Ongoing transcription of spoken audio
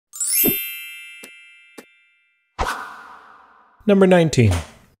Number 19,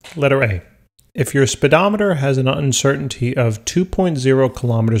 letter A. If your speedometer has an uncertainty of 2.0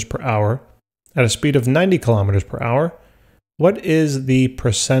 kilometers per hour at a speed of 90 kilometers per hour, what is the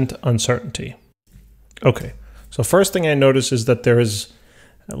percent uncertainty? Okay, so first thing I notice is that there is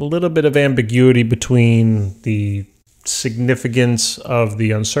a little bit of ambiguity between the significance of the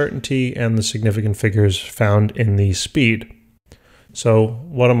uncertainty and the significant figures found in the speed. So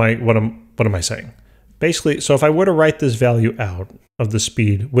what am I saying? Basically, so if I were to write this value out of the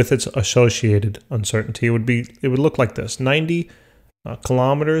speed with its associated uncertainty, it would look like this: 90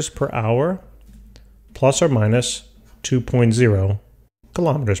 kilometers per hour plus or minus 2.0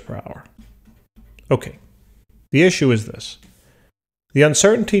 kilometers per hour. Okay, the issue is this. The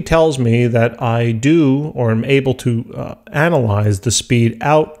uncertainty tells me that I do or am able to analyze the speed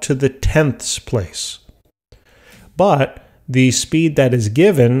out to the tenths place. But the speed that is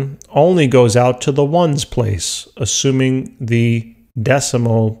given only goes out to the ones place, assuming the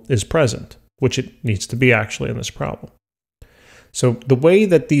decimal is present, which it needs to be actually in this problem. So the way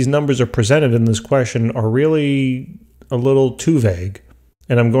that these numbers are presented in this question are really a little too vague,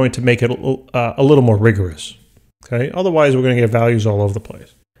 and I'm going to make it a little more rigorous. Okay, otherwise we're going to get values all over the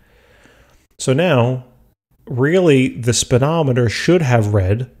place. So now, really, the speedometer should have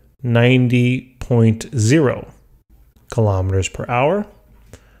read 90.0 kilometers per hour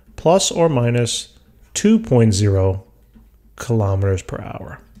plus or minus 2.0 kilometers per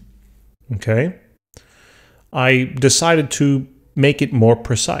hour. Okay, I decided to make it more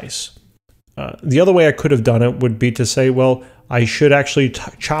precise. The other way I could have done it would be to say, well, I should actually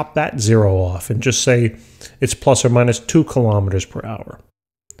chop that zero off and just say it's plus or minus 2 kilometers per hour.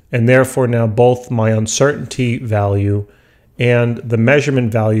 And therefore now both my uncertainty value and the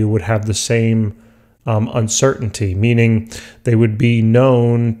measurement value would have the same uncertainty, meaning they would be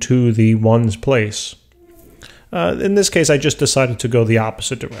known to the ones place. In this case, I just decided to go the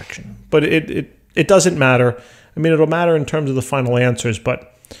opposite direction. But it doesn't matter. I mean, it'll matter in terms of the final answers,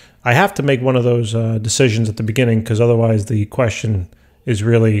 but I have to make one of those decisions at the beginning because otherwise the question is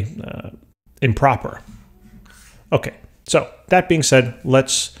really improper. Okay, so that being said,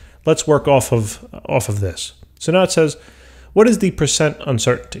 let's work off of this. So now it says, what is the percent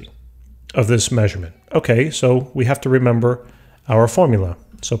uncertainty of this measurement? Okay, so we have to remember our formula.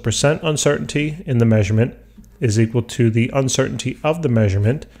 So percent uncertainty in the measurement is equal to the uncertainty of the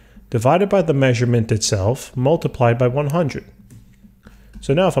measurement divided by the measurement itself multiplied by 100.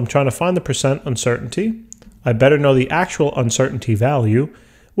 So now if I'm trying to find the percent uncertainty, I better know the actual uncertainty value,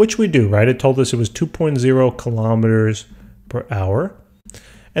 which we do, right? It told us it was 2.0 kilometers per hour.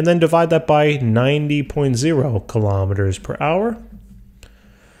 And then divide that by 90.0 kilometers per hour.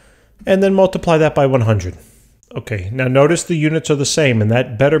 And then multiply that by 100. Okay, now notice the units are the same, and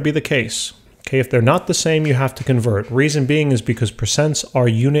that better be the case. Okay, if they're not the same, you have to convert. Reason being is because percents are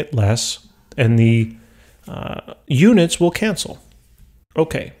unitless, and the units will cancel.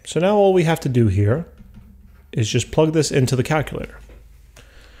 Okay, so now all we have to do here is just plug this into the calculator.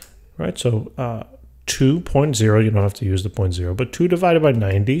 Right, so 2.0, you don't have to use the 0.0, but 2 divided by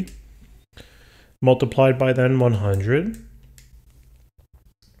 90, multiplied by then 100,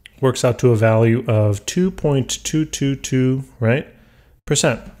 works out to a value of 2.222, right,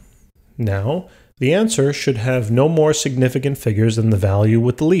 percent. Now, the answer should have no more significant figures than the value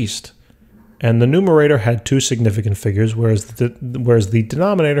with the least. And the numerator had 2 significant figures, whereas the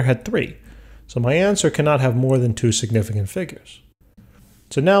denominator had 3. So my answer cannot have more than 2 significant figures.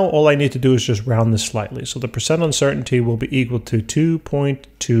 So now all I need to do is just round this slightly. So the percent uncertainty will be equal to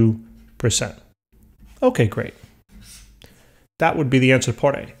 2.2%. Okay, great. That would be the answer to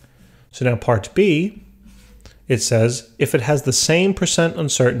part A. So now part B, it says if it has the same percent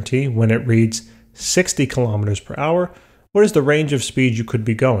uncertainty when it reads 60 kilometers per hour, what is the range of speed you could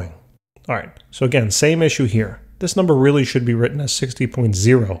be going? All right, so again, same issue here. This number really should be written as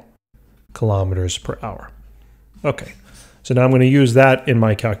 60.0 kilometers per hour. Okay, so now I'm going to use that in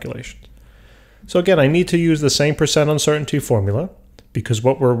my calculation. So again, I need to use the same percent uncertainty formula because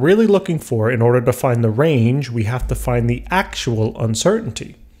what we're really looking for in order to find the range, we have to find the actual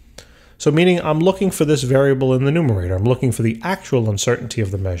uncertainty. So meaning I'm looking for this variable in the numerator. I'm looking for the actual uncertainty of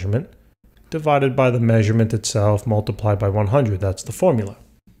the measurement divided by the measurement itself multiplied by 100. That's the formula.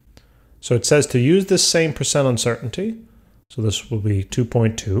 So it says to use this same percent uncertainty, so this will be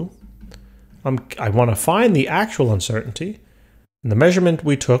 2.2. I want to find the actual uncertainty, and the measurement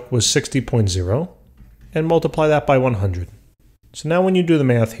we took was 60.0, and multiply that by 100. So now when you do the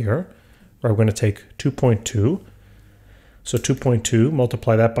math here, we're going to take 2.2, so 2.2,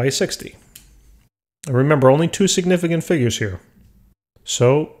 multiply that by 60. And remember, only 2 significant figures here.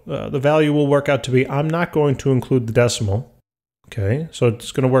 So the value will work out to be, I'm not going to include the decimal, Okay, so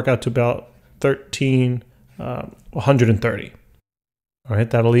it's going to work out to about 130. All right,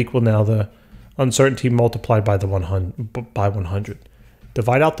 that'll equal now the uncertainty multiplied by the 100.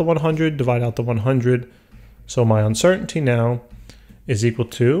 Divide out the 100, divide out the 100. So my uncertainty now is equal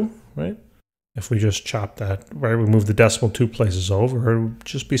to, right? If we just chop that, right, we move the decimal 2 places over, it would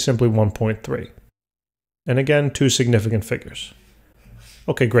just be simply 1.3. And again, 2 significant figures.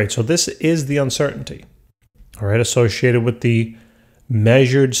 Okay, great. So this is the uncertainty, all right, associated with the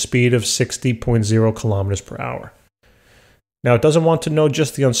measured speed of 60.0 kilometers per hour. Now, it doesn't want to know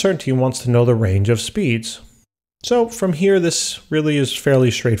just the uncertainty, it wants to know the range of speeds. So from here, this really is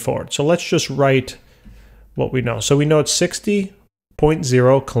fairly straightforward. So let's just write what we know. So we know it's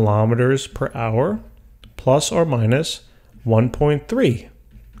 60.0 kilometers per hour plus or minus 1.3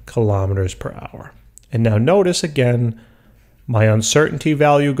 kilometers per hour. And now notice again, my uncertainty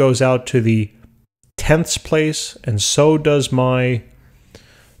value goes out to the tenths place, and so does my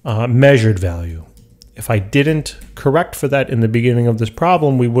measured value. If I didn't correct for that in the beginning of this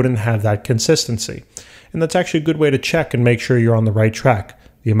problem, we wouldn't have that consistency. And that's actually a good way to check and make sure you're on the right track.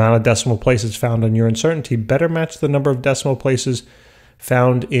 The amount of decimal places found on your uncertainty better match the number of decimal places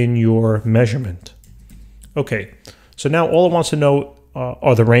found in your measurement. Okay, so now all it wants to know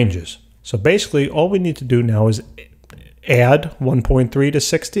are the ranges. So basically, all we need to do now is add 1.3 to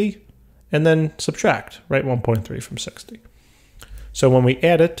 60 and then subtract, right, 1.3 from 60. So when we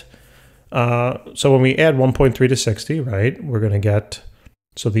add it, so when we add 1.3 to 60, right, we're going to get,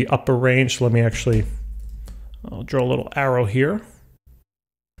 so the upper range, so let me actually, I'll draw a little arrow here.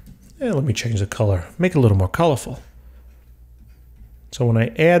 And let me change the color, make it a little more colorful. So when I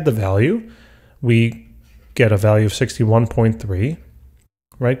add the value, we get a value of 61.3,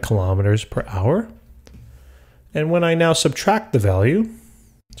 right, kilometers per hour. And when I now subtract the value,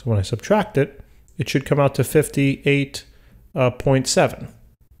 so when I subtract it, it should come out to 58.7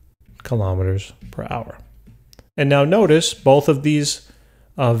 kilometers per hour. And now notice both of these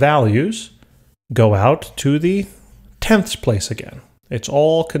values go out to the tenths place again. It's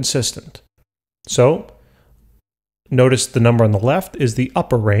all consistent. So notice the number on the left is the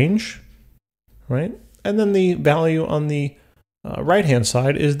upper range, right? And then the value on the right-hand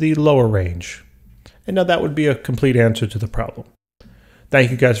side is the lower range. And now that would be a complete answer to the problem.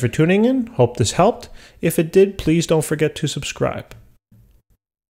 Thank you guys for tuning in. Hope this helped. If it did, please don't forget to subscribe.